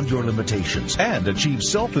beyond your limitations and achieve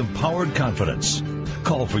self-empowered confidence.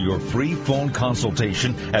 Call for your free phone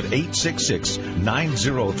consultation at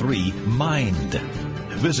 866-903-MIND.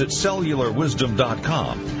 Visit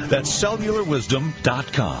cellularwisdom.com. That's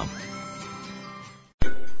cellularwisdom.com.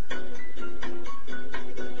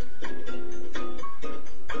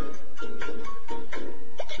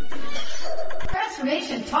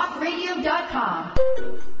 TransformationTalkRadio.com.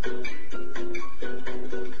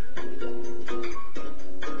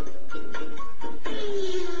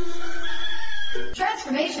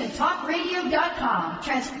 TransformationTalkRadio.com.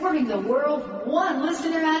 Transforming the world one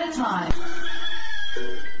listener at a time.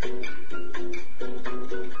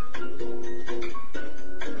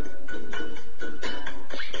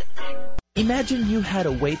 Imagine you had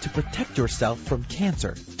a way to protect yourself from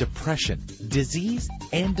cancer, depression, disease,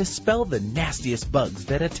 and dispel the nastiest bugs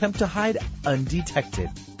that attempt to hide undetected.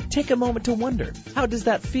 Take a moment to wonder, how does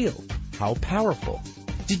that feel? How powerful?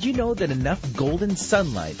 Did you know that enough golden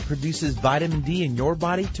sunlight produces vitamin D in your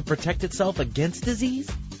body to protect itself against disease?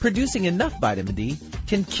 Producing enough vitamin D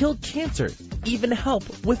can kill cancer even help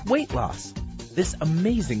with weight loss. This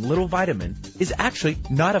amazing little vitamin is actually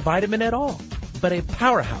not a vitamin at all, but a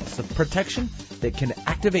powerhouse of protection that can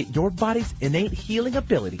activate your body's innate healing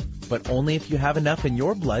ability, but only if you have enough in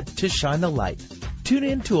your blood to shine the light. Tune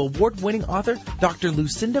in to award-winning author Dr.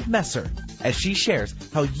 Lucinda Messer as she shares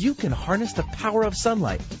how you can harness the power of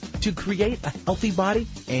sunlight to create a healthy body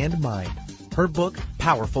and mind. Her book,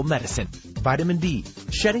 Powerful Medicine, Vitamin D,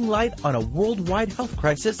 Shedding Light on a Worldwide Health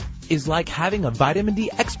Crisis, is like having a vitamin D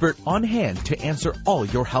expert on hand to answer all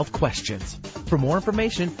your health questions. For more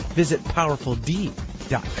information, visit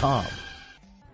PowerfulD.com.